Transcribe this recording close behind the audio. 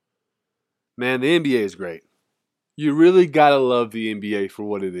Man, the NBA is great. You really gotta love the NBA for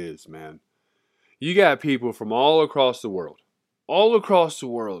what it is, man. You got people from all across the world,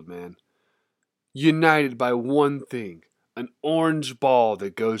 man, united by one thing, an orange ball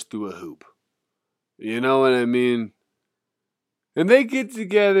that goes through a hoop. You know what I mean? And they get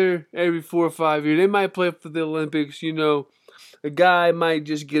together every 4 or 5 years. They might play for the Olympics, A guy might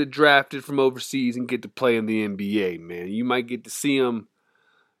just get drafted from overseas and get to play in the NBA, man. You might get to see him,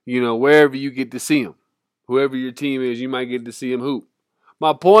 wherever you get to see him. Whoever your team is, you might get to see him hoop.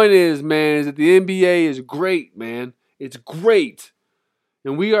 My point is, man, is that the NBA is great, man. It's great.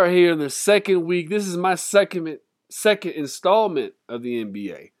 And we are here in the second week. This is my second installment of the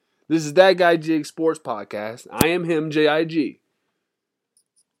NBA. This is That Guy Jig Sports Podcast. I am him, J-I-G.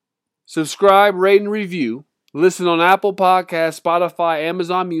 Subscribe, rate, and review. Listen on Apple Podcasts, Spotify,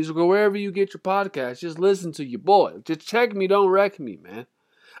 Amazon Music, or wherever you get your podcasts. Just listen to your boy. Just check me, don't wreck me, man.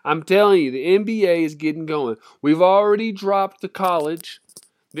 I'm telling you, the NBA is getting going. We've already dropped the college.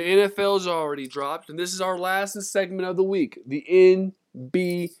 The NFL's already dropped. And this is our last segment of the week. The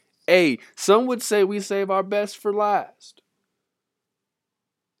NBA. Some would say we save our best for last.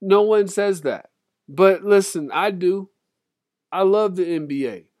 No one says that. But listen, I do. I love the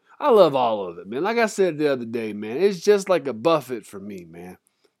NBA. I love all of it, man. Like I said the other day, man, it's just like a buffet for me, man.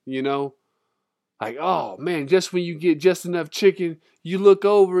 Like, oh, man, just when you get just enough chicken, you look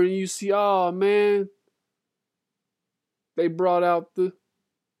over and you see, oh, man, they brought out the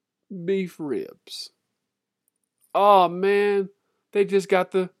beef ribs. Oh, man, they just got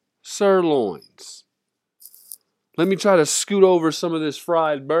the sirloins. Let me try to scoot over some of this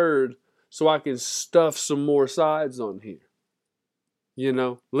fried bird so I can stuff some more sides on here.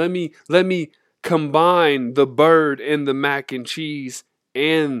 Let me combine the bird and the mac and cheese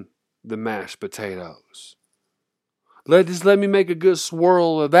and the mashed potatoes. Let me make a good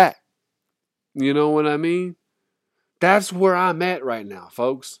swirl of that. You know what I mean? That's where I'm at right now,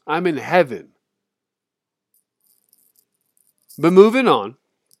 folks. I'm in heaven. But moving on.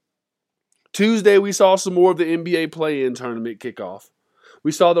 Tuesday, we saw some more of the NBA play-in tournament kickoff.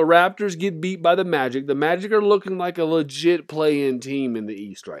 We saw the Raptors get beat by the Magic. The Magic are looking like a legit play-in team in the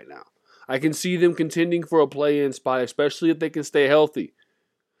East right now. I can see them contending for a play-in spot, especially if they can stay healthy.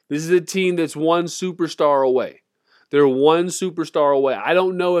 This is a team that's one superstar away. They're one superstar away. I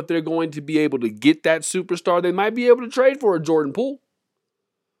don't know if they're going to be able to get that superstar. They might be able to trade for a Jordan Poole.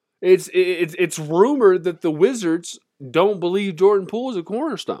 It's rumored that the Wizards don't believe Jordan Poole is a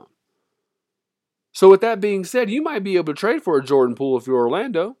cornerstone. So with that being said, you might be able to trade for a Jordan Poole if you're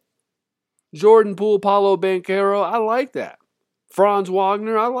Orlando. Jordan Poole, Paolo Banchero, I like that. Franz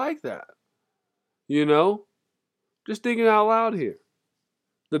Wagner, I like that. Just thinking out loud here.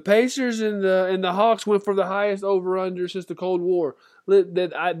 The Pacers and the Hawks went for the highest over-under since the Cold War.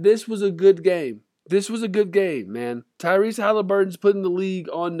 This was a good game. This was a good game, man. Tyrese Halliburton's putting the league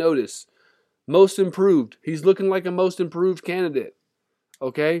on notice. Most improved. He's looking like a most improved candidate.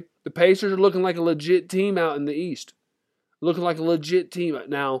 Okay? The Pacers are looking like a legit team out in the East. Looking like a legit team.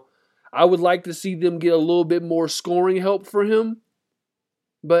 Now, I would like to see them get a little bit more scoring help for him.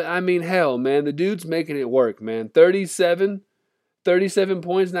 But, I mean, hell, man. The dude's making it work, man. 37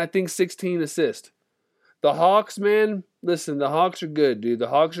 points and I think 16 assists. The Hawks, man, listen, the Hawks are good, dude. The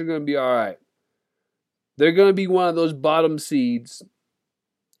Hawks are going to be all right. They're going to be one of those bottom seeds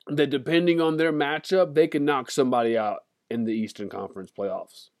that, depending on their matchup, they can knock somebody out in the Eastern Conference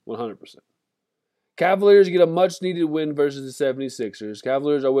playoffs. 100%. Cavaliers get a much-needed win versus the 76ers.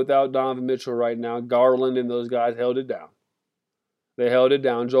 Cavaliers are without Donovan Mitchell right now. Garland and those guys held it down. They held it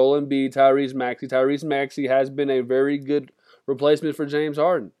down. Joel Embiid, Tyrese Maxey. Tyrese Maxey has been a very good replacement for James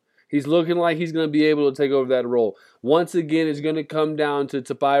Harden. He's looking like he's going to be able to take over that role. Once again, it's going to come down to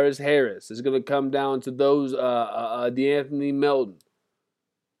Tobias Harris. It's going to come down to those DeAnthony Melton.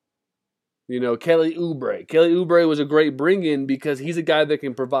 Kelly Oubre. Kelly Oubre was a great bring-in because he's a guy that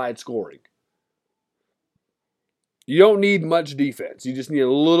can provide scoring. You don't need much defense. You just need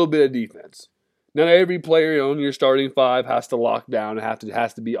a little bit of defense. Not every player on your starting five has to lock down and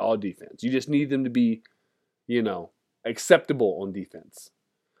has to be all defense. You just need them to be, acceptable on defense.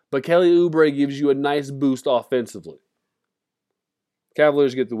 But Kelly Oubre gives you a nice boost offensively.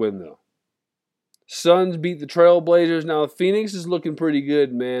 Cavaliers get the win, though. Suns beat the Trailblazers. Now, Phoenix is looking pretty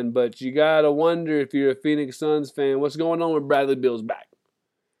good, man, but you got to wonder if you're a Phoenix Suns fan, what's going on with Bradley Beal's back?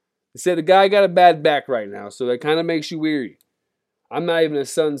 They said the guy got a bad back right now, so that kind of makes you weary. I'm not even a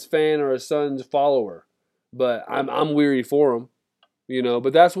Suns fan or a Suns follower, but I'm weary for him,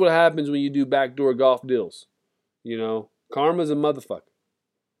 But that's what happens when you do backdoor golf deals, Karma's a motherfucker.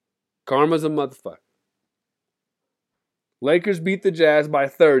 Karma's a motherfucker. Lakers beat the Jazz by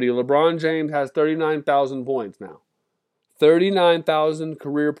 30. LeBron James has 39,000 points now. 39,000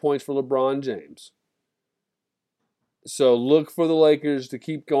 career points for LeBron James. So look for the Lakers to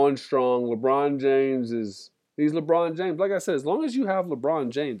keep going strong. He's LeBron James. Like I said, as long as you have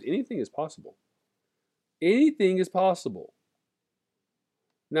LeBron James, anything is possible. Anything is possible.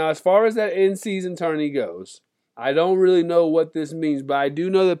 Now, as far as that in-season tourney goes, I don't really know what this means, but I do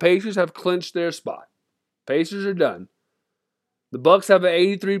know the Pacers have clinched their spot. Pacers are done. The Bucks have an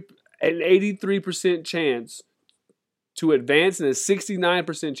 83% chance to advance and a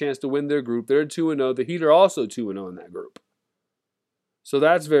 69% chance to win their group. They're 2-0. The Heat are also 2-0 in that group. So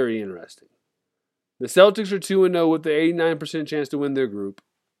that's very interesting. The Celtics are 2-0 with the 89% chance to win their group.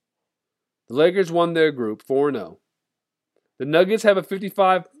 The Lakers won their group, 4-0. The Nuggets have a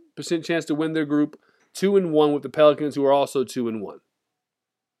 55% chance to win their group, 2-1 with the Pelicans, who are also 2-1.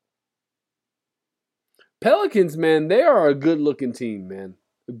 Pelicans, man, they are a good-looking team, man.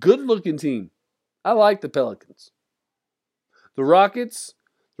 A good-looking team. I like the Pelicans. The Rockets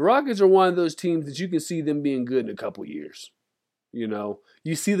are one of those teams that you can see them being good in a couple years. You know,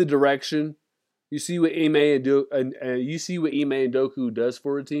 you see the direction. You see what Ime Udoka does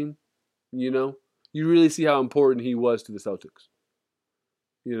for a team. You know, you really see how important he was to the Celtics.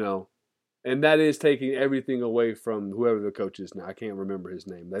 You know, and that is taking everything away from whoever the coach is now. I can't remember his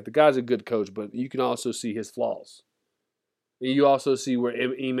name. Like, the guy's a good coach, but you can also see his flaws. And you also see where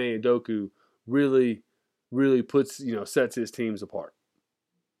Ime Udoka really sets his teams apart.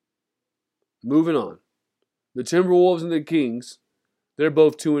 Moving on. The Timberwolves and the Kings, they're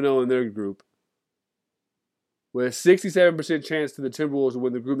both 2-0 in their group. With a 67% chance to the Timberwolves to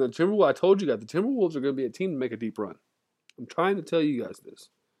win the group. Now, I told you guys, the Timberwolves are going to be a team to make a deep run. I'm trying to tell you guys this.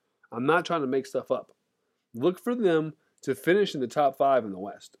 I'm not trying to make stuff up. Look for them to finish in the top 5 in the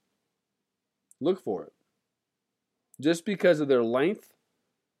West. Look for it. Just because of their length,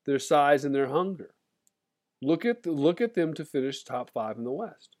 their size, and their hunger. Look at them to finish top 5 in the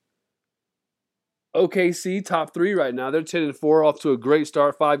West. OKC, top 3 right now. They're 10-4, off to a great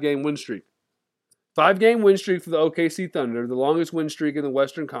start, 5-game win streak. 5-game win streak for the OKC Thunder, the longest win streak in the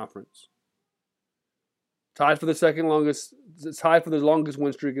Western Conference. Tied for the longest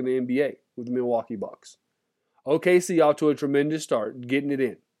win streak in the NBA with the Milwaukee Bucks. OKC off to a tremendous start, getting it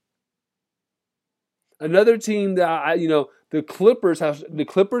in. Another team that the Clippers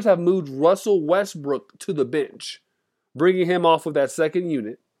have moved Russell Westbrook to the bench, bringing him off of that second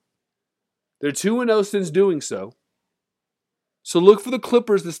unit. They're 2-0 since doing so. So look for the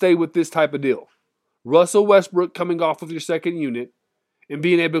Clippers to stay with this type of deal. Russell Westbrook coming off of your second unit and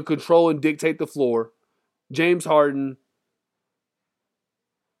being able to control and dictate the floor. James Harden,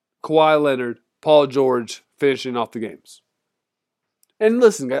 Kawhi Leonard, Paul George finishing off the games. And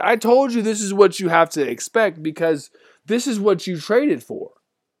listen, guys, I told you this is what you have to expect because this is what you traded for.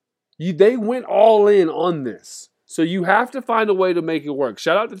 They went all in on this. So you have to find a way to make it work.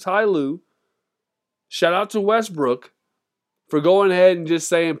 Shout out to Ty Lue. Shout out to Westbrook for going ahead and just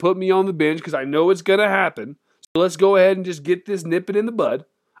saying, put me on the bench because I know it's going to happen. So let's go ahead and just get this, nip it in the bud.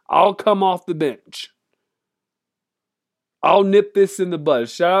 I'll come off the bench. I'll nip this in the bud.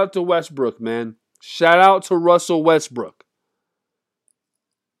 Shout out to Westbrook, man. Shout out to Russell Westbrook.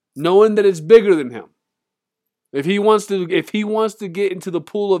 Knowing that it's bigger than him. If he wants to get into the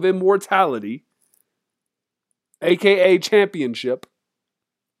pool of immortality, aka championship,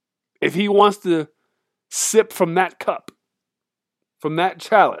 if he wants to sip from that cup, from that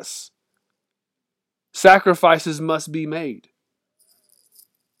chalice, sacrifices must be made.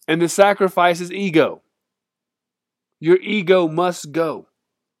 And the sacrifice is ego. Your ego must go.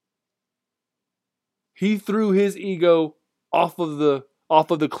 He threw his ego off of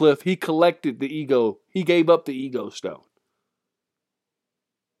the cliff. He collected the ego. He gave up the ego stone.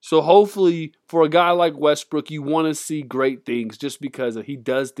 So hopefully for a guy like Westbrook, you want to see great things just because he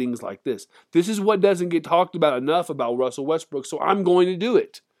does things like this. This is what doesn't get talked about enough about Russell Westbrook, so I'm going to do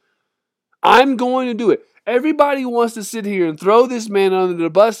it. I'm going to do it. Everybody wants to sit here and throw this man under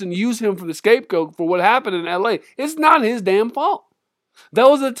the bus and use him for the scapegoat for what happened in LA. It's not his damn fault. That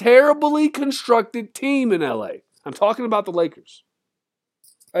was a terribly constructed team in LA. I'm talking about the Lakers.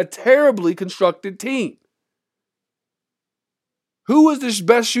 A terribly constructed team. Who was the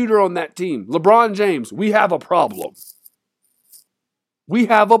best shooter on that team? LeBron James. We have a problem. We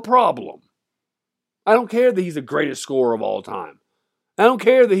have a problem. I don't care that he's the greatest scorer of all time. I don't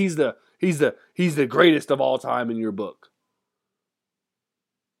care that he's the greatest of all time in your book.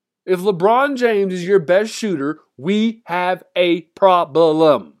 If LeBron James is your best shooter, we have a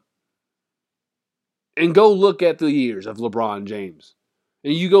problem. And go look at the years of LeBron James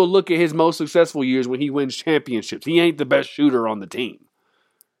And you go look at his most successful years when he wins championships. He ain't the best shooter on the team.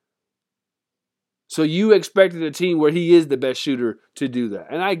 So you expected a team where he is the best shooter to do that.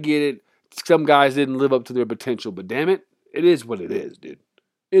 And I get it. Some guys didn't live up to their potential. But damn it, it is what it is, dude.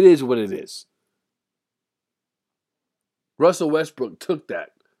 It is what it is. Russell Westbrook took that.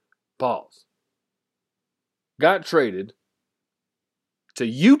 Pause. Got traded to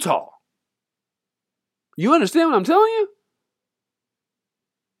Utah. You understand what I'm telling you?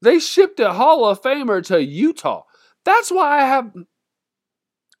 They shipped a Hall of Famer to Utah. That's why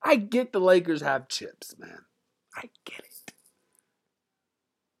I get the Lakers have chips, man. I get it.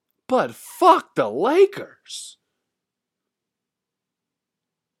 But fuck the Lakers.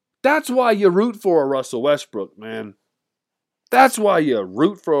 That's why you root for a Russell Westbrook, man. That's why you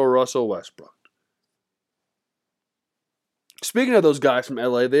root for a Russell Westbrook. Speaking of those guys from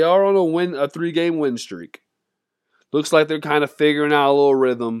LA, they are on a 3-game win streak. Looks like they're kind of figuring out a little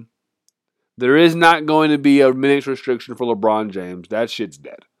rhythm. There is not going to be a minutes restriction for LeBron James. That shit's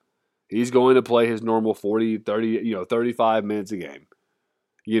dead. He's going to play his normal 35 minutes a game.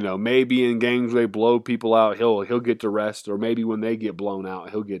 Maybe in games where they blow people out, he'll get to rest, or maybe when they get blown out,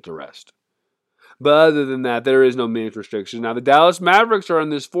 he'll get to rest. But other than that, there is no minutes restriction. Now, the Dallas Mavericks are in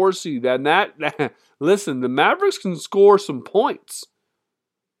this 4 seed. Listen, the Mavericks can score some points.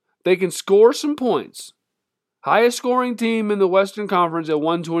 They can score some points. Highest scoring team in the Western Conference at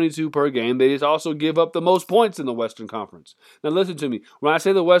 122 per game. They just also give up the most points in the Western Conference. Now, listen to me. When I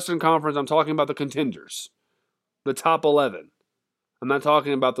say the Western Conference, I'm talking about the contenders. The top 11. I'm not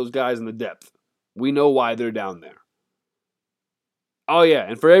talking about those guys in the depth. We know why they're down there. Oh, yeah,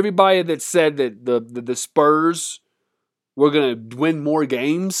 and for everybody that said that the Spurs were going to win more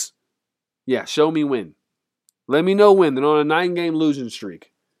games, yeah, show me when. Let me know when. They're on a 9-game losing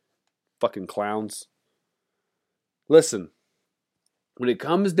streak. Fucking clowns. Listen, when it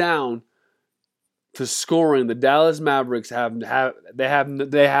comes down to scoring, the Dallas Mavericks have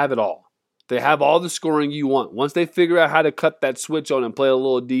it all. They have all the scoring you want. Once they figure out how to cut that switch on and play a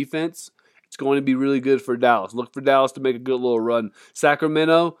little defense, it's going to be really good for Dallas. Look for Dallas to make a good little run.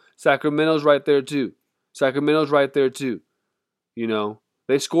 Sacramento's right there too.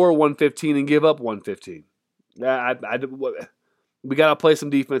 They score 115 and give up 115. We got to play some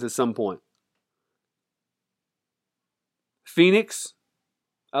defense at some point. Phoenix,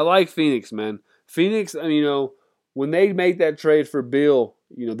 I like Phoenix, man. Phoenix, when they made that trade for Bill,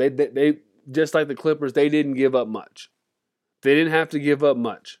 they just like the Clippers, they didn't give up much. They didn't have to give up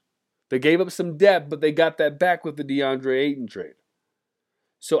much. They gave up some depth, but they got that back with the DeAndre Ayton trade.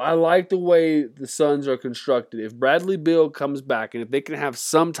 So I like the way the Suns are constructed. If Bradley Beal comes back and if they can have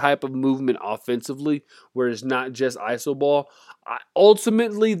some type of movement offensively where it's not just iso ball,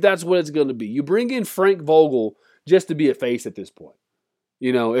 ultimately that's what it's going to be. You bring in Frank Vogel just to be a face at this point.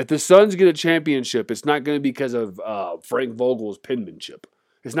 If the Suns get a championship, it's not going to be because of Frank Vogel's penmanship.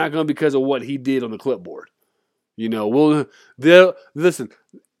 It's not going to be because of what he did on the clipboard. Listen,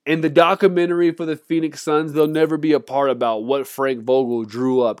 in the documentary for the Phoenix Suns, there'll never be a part about what Frank Vogel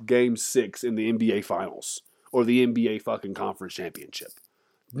drew up Game 6 in the NBA Finals or the NBA fucking Conference Championship.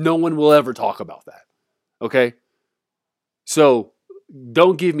 No one will ever talk about that. Okay? So,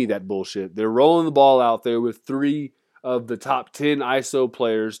 don't give me that bullshit. They're rolling the ball out there with 3 of the top 10 ISO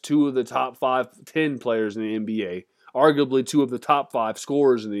players, 2 of the top 10 players in the NBA, arguably 2 of the top 5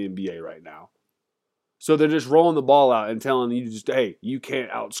 scorers in the NBA right now. So they're just rolling the ball out and telling you hey, you can't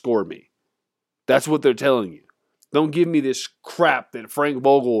outscore me. That's what they're telling you. Don't give me this crap that Frank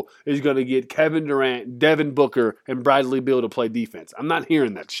Vogel is going to get Kevin Durant, Devin Booker, and Bradley Beal to play defense. I'm not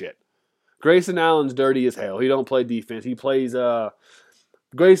hearing that shit. Grayson Allen's dirty as hell. He don't play defense. He plays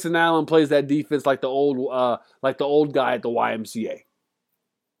Grayson Allen plays that defense like the old guy at the YMCA.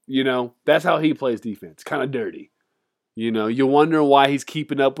 That's how he plays defense. Kind of dirty. You wonder why he's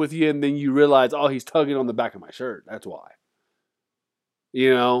keeping up with you, and then you realize, he's tugging on the back of my shirt. That's why.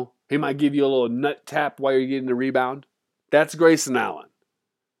 He might give you a little nut tap while you're getting the rebound. That's Grayson Allen.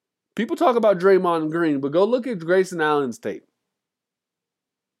 People talk about Draymond Green, but go look at Grayson Allen's tape.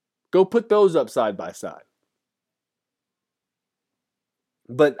 Go put those up side by side.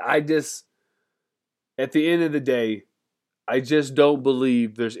 But at the end of the day, I just don't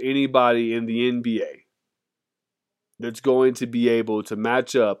believe there's anybody in the NBA that's going to be able to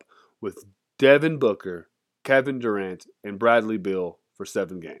match up with Devin Booker, Kevin Durant, and Bradley Beal for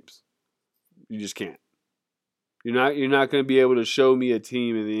 7 games. You just can't. You're not going to be able to show me a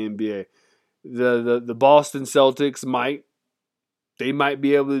team in the NBA. The Boston Celtics might. They might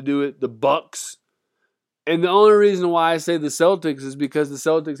be able to do it. The Bucks. And the only reason why I say the Celtics is because the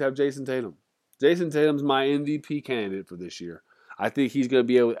Celtics have Jason Tatum. Jason Tatum's my MVP candidate for this year. I think he's going to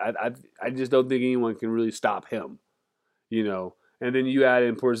be able. I just don't think anyone can really stop him. And then you add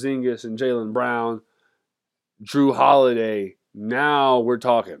in Porzingis and Jaylen Brown, Drew Holiday. Now we're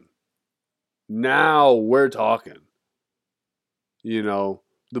talking.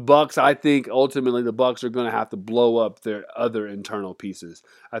 The Bucks, I think ultimately the Bucks are going to have to blow up their other internal pieces.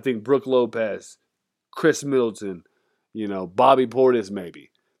 I think Brook Lopez, Chris Middleton, Bobby Portis maybe.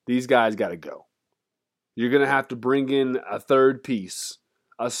 These guys got to go. You're going to have to bring in a third piece,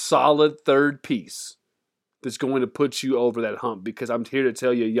 a solid third piece that's going to put you over that hump, because I'm here to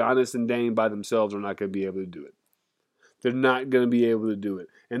tell you Giannis and Dame by themselves are not going to be able to do it. They're not going to be able to do it.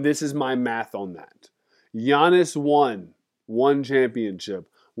 And this is my math on that. Giannis won one championship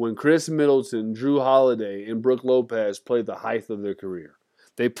when Chris Middleton, Drew Holiday, and Brook Lopez played the height of their career.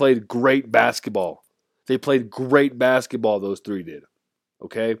 They played great basketball. Those three did.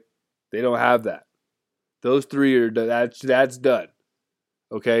 Okay? They don't have that. Those three are that's done.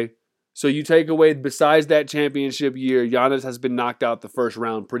 Okay? So you take away, besides that championship year, Giannis has been knocked out the first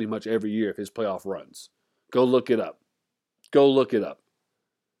round pretty much every year of his playoff runs. Go look it up.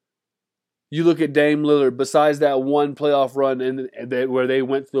 You look at Dame Lillard, besides that one playoff run where they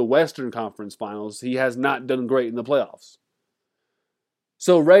went to the Western Conference Finals, he has not done great in the playoffs.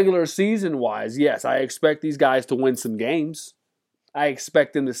 So regular season-wise, yes, I expect these guys to win some games. I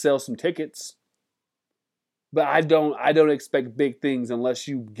expect them to sell some tickets. But I don't expect big things unless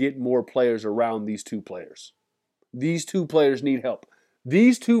you get more players around these two players. These two players need help.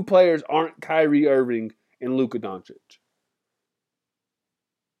 These two players aren't Kyrie Irving and Luka Doncic.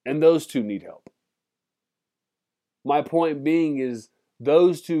 And those two need help. My point being is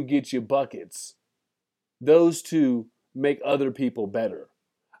those two get you buckets. Those two make other people better.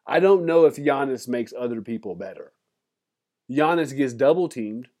 I don't know if Giannis makes other people better. Giannis gets double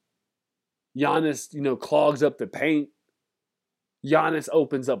teamed. Giannis, clogs up the paint. Giannis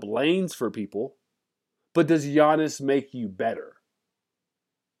opens up lanes for people. But does Giannis make you better?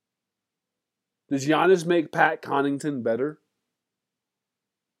 Does Giannis make Pat Connaughton better?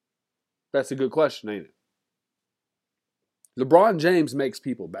 That's a good question, ain't it? LeBron James makes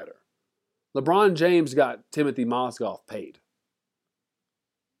people better. LeBron James got Timothy Mozgov paid.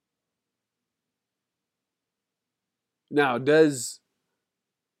 Now, does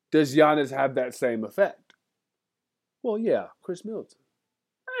Giannis have that same effect? Well, yeah, Chris Middleton.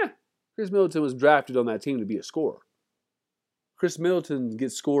 Chris Middleton was drafted on that team to be a scorer. Chris Middleton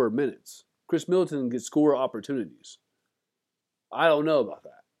gets scorer minutes. Chris Middleton gets scorer opportunities. I don't know about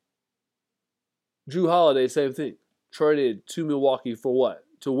that. Drew Holiday, same thing. Traded to Milwaukee for what?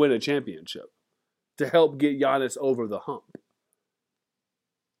 To win a championship. To help get Giannis over the hump.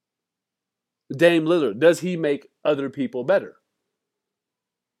 Dame Lillard, does he make other people better?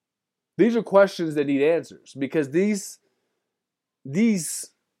 These are questions that need answers, because this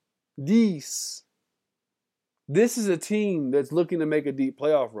is a team that's looking to make a deep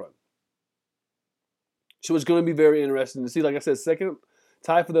playoff run. So it's going to be very interesting to see. Like I said, second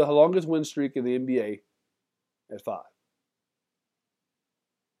tie for the longest win streak in the NBA at 5.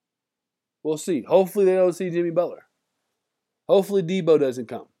 We'll see. Hopefully they don't see Jimmy Butler. Hopefully Debo doesn't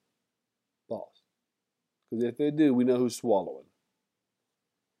come. Pause. Because if they do, we know who's swallowing.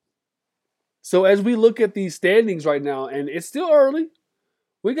 So as we look at these standings right now, and it's still early,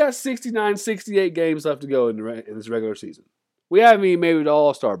 we got 69, 68 games left to go in this regular season. We haven't even made the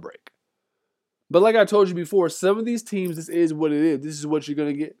All-Star break. But like I told you before, some of these teams, this is what it is. This is what you're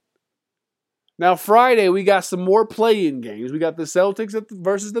going to get. Now, Friday, we got some more play-in games. We got the Celtics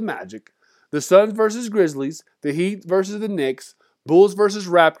versus the Magic, the Suns versus Grizzlies, the Heat versus the Knicks, Bulls versus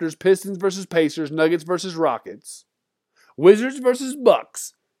Raptors, Pistons versus Pacers, Nuggets versus Rockets, Wizards versus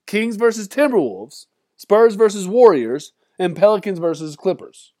Bucks, Kings versus Timberwolves, Spurs versus Warriors, and Pelicans versus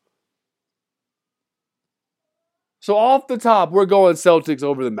Clippers. So off the top, we're going Celtics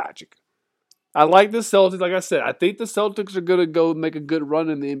over the Magic. I like the Celtics. Like I said, I think the Celtics are going to go make a good run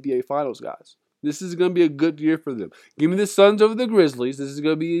in the NBA Finals, guys. This is going to be a good year for them. Give me the Suns over the Grizzlies. This is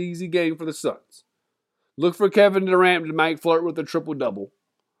going to be an easy game for the Suns. Look for Kevin Durant to might flirt with a triple-double.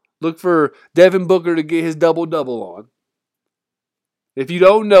 Look for Devin Booker to get his double-double on. If you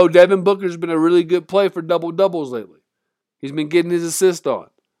don't know, Devin Booker's been a really good play for double-doubles lately. He's been getting his assist on.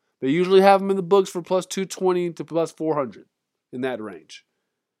 They usually have him in the books for plus 220 to plus 400 in that range.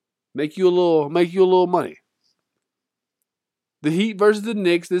 Make you a little money. The Heat versus the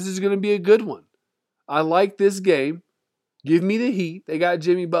Knicks. This is going to be a good one. I like this game. Give me the Heat. They got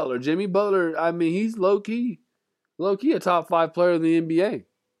Jimmy Butler. Jimmy Butler, he's low-key a top 5 player in the NBA.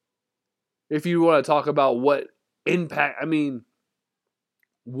 If you want to talk about what impact,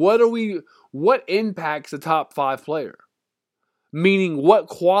 what impacts a top 5 player? Meaning, what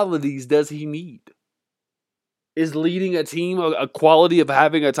qualities does he need? Is leading a team a quality of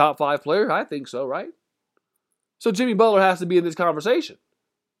having a top 5 player? I think so, right? So Jimmy Butler has to be in this conversation.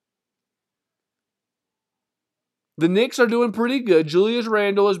 The Knicks are doing pretty good. Julius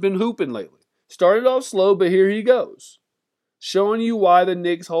Randle has been hooping lately. Started off slow, but here he goes. Showing you why the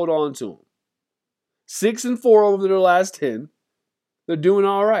Knicks hold on to him. 6-4 over their last 10. They're doing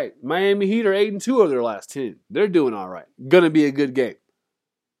all right. Miami Heat are 8-2 over their last 10. They're doing all right. Gonna be a good game.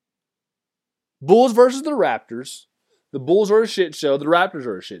 Bulls versus the Raptors. The Bulls are a shit show. The Raptors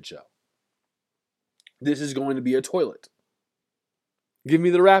are a shit show. This is going to be a toilet. Give me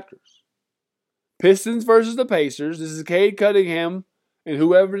the Raptors. Pistons versus the Pacers. This is Cade Cunningham and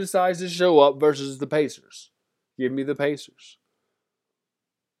whoever decides to show up versus the Pacers. Give me the Pacers.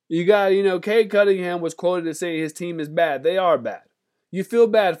 You got, Cade Cunningham was quoted as saying his team is bad. They are bad. You feel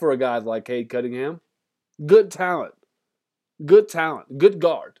bad for a guy like Cade Cunningham. Good talent. Good talent. Good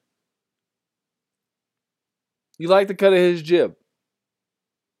guard. You like the cut of his jib.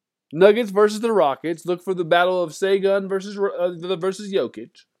 Nuggets versus the Rockets. Look for the battle of Sagan versus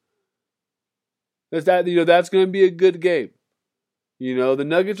Jokic. That's going to be a good game. The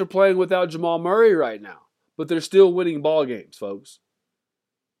Nuggets are playing without Jamal Murray right now, but they're still winning ball games, folks.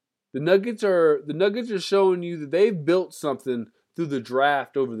 The Nuggets are showing you that they've built something through the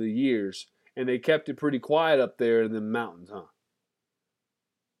draft over the years, and they kept it pretty quiet up there in the mountains, huh?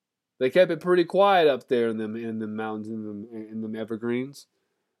 They kept it pretty quiet up there in the mountains, in them evergreens.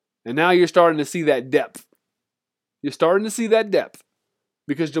 And now you're starting to see that depth. You're starting to see that depth.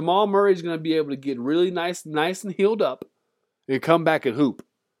 Because Jamal Murray is going to be able to get really nice and healed up and come back and hoop.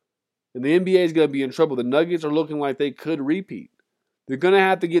 And the NBA is going to be in trouble. The Nuggets are looking like they could repeat. They're going to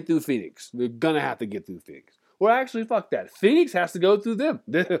have to get through Phoenix. Well, actually, fuck that. Phoenix has to go through them.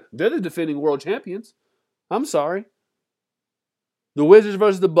 They're the defending world champions. I'm sorry. The Wizards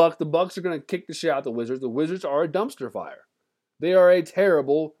versus the Bucks. The Bucks are going to kick the shit out of the Wizards. The Wizards are a dumpster fire. They are a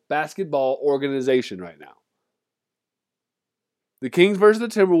terrible basketball organization right now. The Kings versus the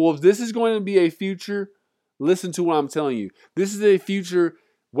Timberwolves. This is going to be a future. Listen to what I'm telling you. This is a future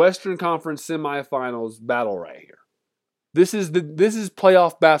Western Conference semifinals battle right here. This is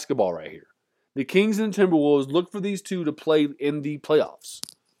playoff basketball right here. The Kings and Timberwolves, look for these two to play in the playoffs.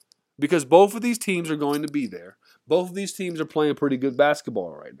 Because both of these teams are going to be there. Both of these teams are playing pretty good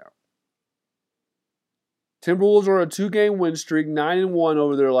basketball right now. Timberwolves are on a 2-game win streak, 9-1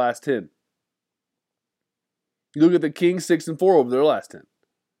 over their last 10. You look at the Kings, 6-4 over their last 10.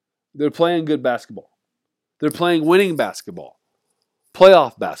 They're playing good basketball. They're playing winning basketball.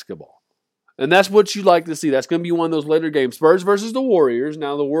 Playoff basketball. And that's what you like to see. That's going to be one of those later games. Spurs versus the Warriors.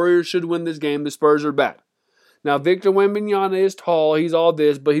 Now, the Warriors should win this game. The Spurs are bad. Now, Victor Wembanyama is tall. He's all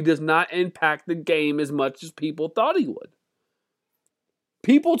this, but he does not impact the game as much as people thought he would.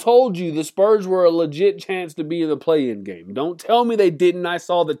 People told you the Spurs were a legit chance to be in the play-in game. Don't tell me they didn't. I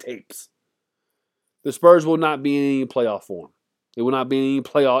saw the tapes. The Spurs will not be in any playoff form. They will not be in any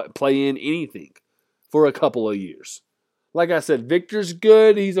play-in anything for a couple of years. Like I said, Victor's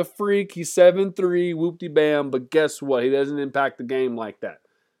good. He's a freak. He's 7'3", whoop-de-bam. But guess what? He doesn't impact the game like that.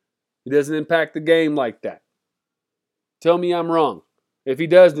 Tell me I'm wrong. If he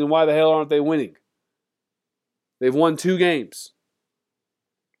does, then why the hell aren't they winning? They've won 2 games.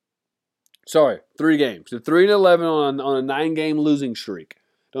 Sorry, 3 games. They're 3-11 on a 9-game losing streak.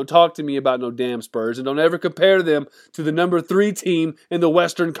 Don't talk to me about no damn Spurs, and don't ever compare them to the number 3 team in the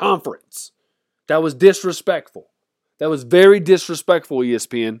Western Conference. That was disrespectful. That was very disrespectful,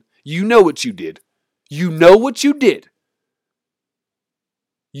 ESPN. You know what you did.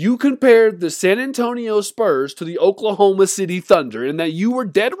 You compared the San Antonio Spurs to the Oklahoma City Thunder, and that you were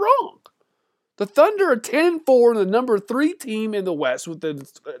dead wrong. The Thunder are 10-4 and the number 3 team in the West with the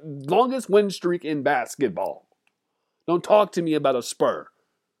longest win streak in basketball. Don't talk to me about a Spur.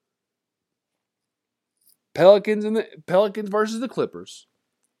 Pelicans versus the Clippers.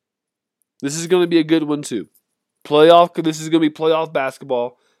 This is going to be a good one too. This is going to be playoff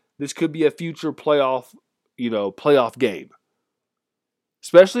basketball. This could be a future playoff game.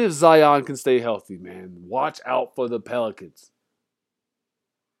 Especially if Zion can stay healthy, man. Watch out for the Pelicans.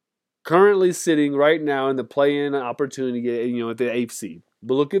 Currently sitting right now in the play-in opportunity, at the 8th seed.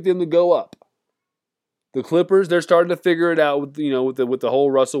 But look at them to go up. The Clippers, they're starting to figure it out with the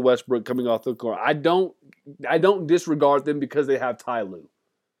whole Russell Westbrook coming off the court. I don't disregard them because they have Ty Lue.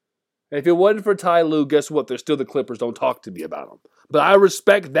 If it wasn't for Ty Lue, guess what? They're still the Clippers. Don't talk to me about them. But I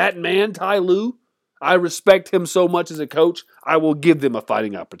respect that man, Ty Lue. I respect him so much as a coach, I will give them a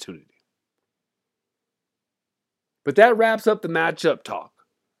fighting opportunity. But that wraps up the matchup talk.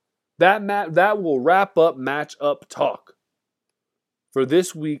 That will wrap up matchup talk. for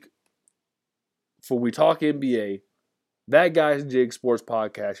this week, for We Talk NBA, That Guy's Jig Sports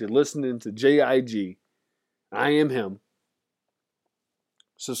Podcast. You're listening to JIG. I am him.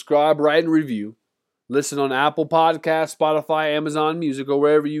 Subscribe, write, and review. Listen on Apple Podcasts, Spotify, Amazon Music, or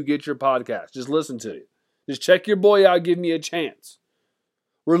wherever you get your podcasts. Just listen to it. Just check your boy out. Give me a chance.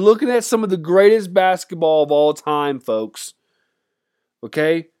 We're looking at some of the greatest basketball of all time, folks.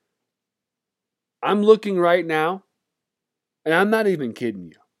 Okay? I'm looking right now, and I'm not even kidding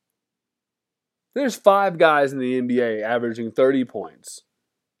you. There's 5 guys in the NBA averaging 30 points.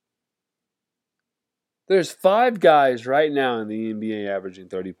 There's 5 guys right now in the NBA averaging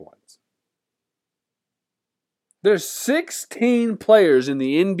 30 points. There's 16 players in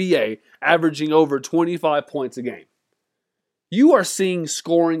the NBA averaging over 25 points a game. You are seeing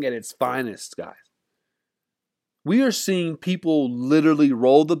scoring at its finest, guys. We are seeing people literally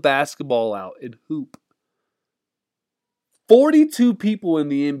roll the basketball out and hoop. 42 people in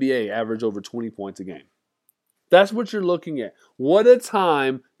the NBA average over 20 points a game. That's what you're looking at. What a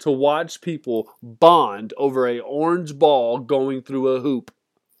time to watch people bond over an orange ball going through a hoop.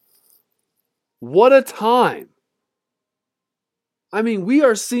 What a time. I mean, we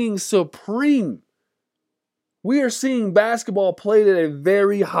are seeing supreme. We are seeing basketball played at a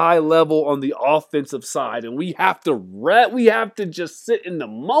very high level on the offensive side, and we have to just sit in the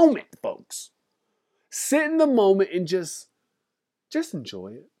moment, folks. Sit in the moment and just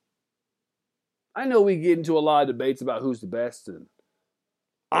enjoy it. I know we get into a lot of debates about who's the best, and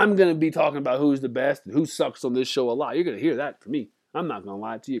I'm going to be talking about who's the best and who sucks on this show a lot. You're going to hear that from me. I'm not going to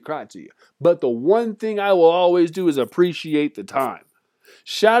lie to you, cry to you. But the one thing I will always do is appreciate the time.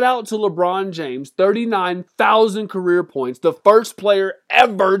 Shout out to LeBron James, 39,000 career points, the first player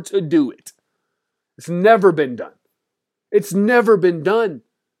ever to do it. It's never been done. It's never been done.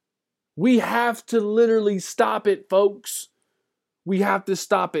 We have to literally stop it, folks. We have to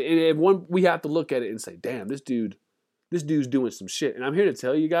stop it. And we have to look at it and say, damn, this dude's doing some shit. And I'm here to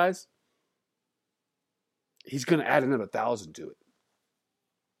tell you guys, he's going to add another 1,000 to it.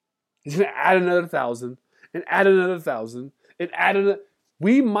 He's going to add another 1,000 and add another 1,000 and add another.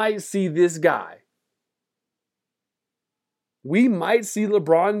 We might see this guy. We might see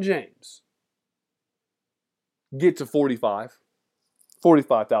LeBron James get to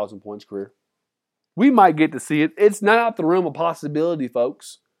 45,000 points career. We might get to see it. It's not out the realm of possibility,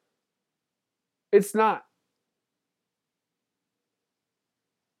 folks. It's not.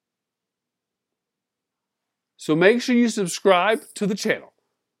 So make sure you subscribe to the channel.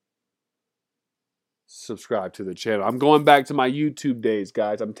 Subscribe to the channel. I'm going back to my YouTube days,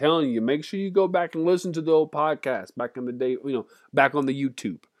 guys. I'm telling you, make sure you go back and listen to the old podcast back in the day, back on the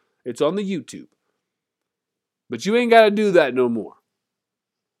YouTube. It's on the YouTube. But you ain't got to do that no more.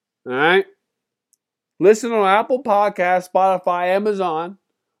 All right? Listen on Apple Podcasts, Spotify, Amazon,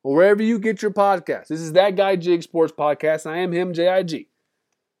 or wherever you get your podcasts. This is That Guy Jig Sports Podcast, and I am him, JIG.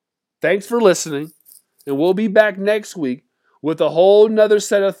 Thanks for listening, and we'll be back next week with a whole nother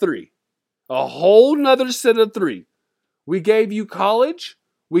set of 3. A whole nother set of 3. We gave you college,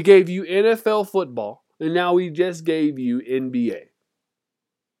 we gave you NFL football, and now we just gave you NBA.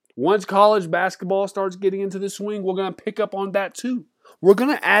 Once college basketball starts getting into the swing, we're going to pick up on that too. We're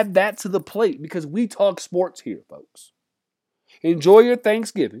going to add that to the plate because we talk sports here, folks. Enjoy your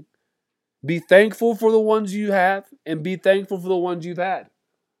Thanksgiving. Be thankful for the ones you have and be thankful for the ones you've had.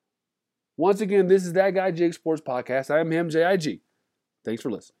 Once again, this is That Guy Jig Sports Podcast. I am him, JIG. Thanks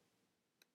for listening.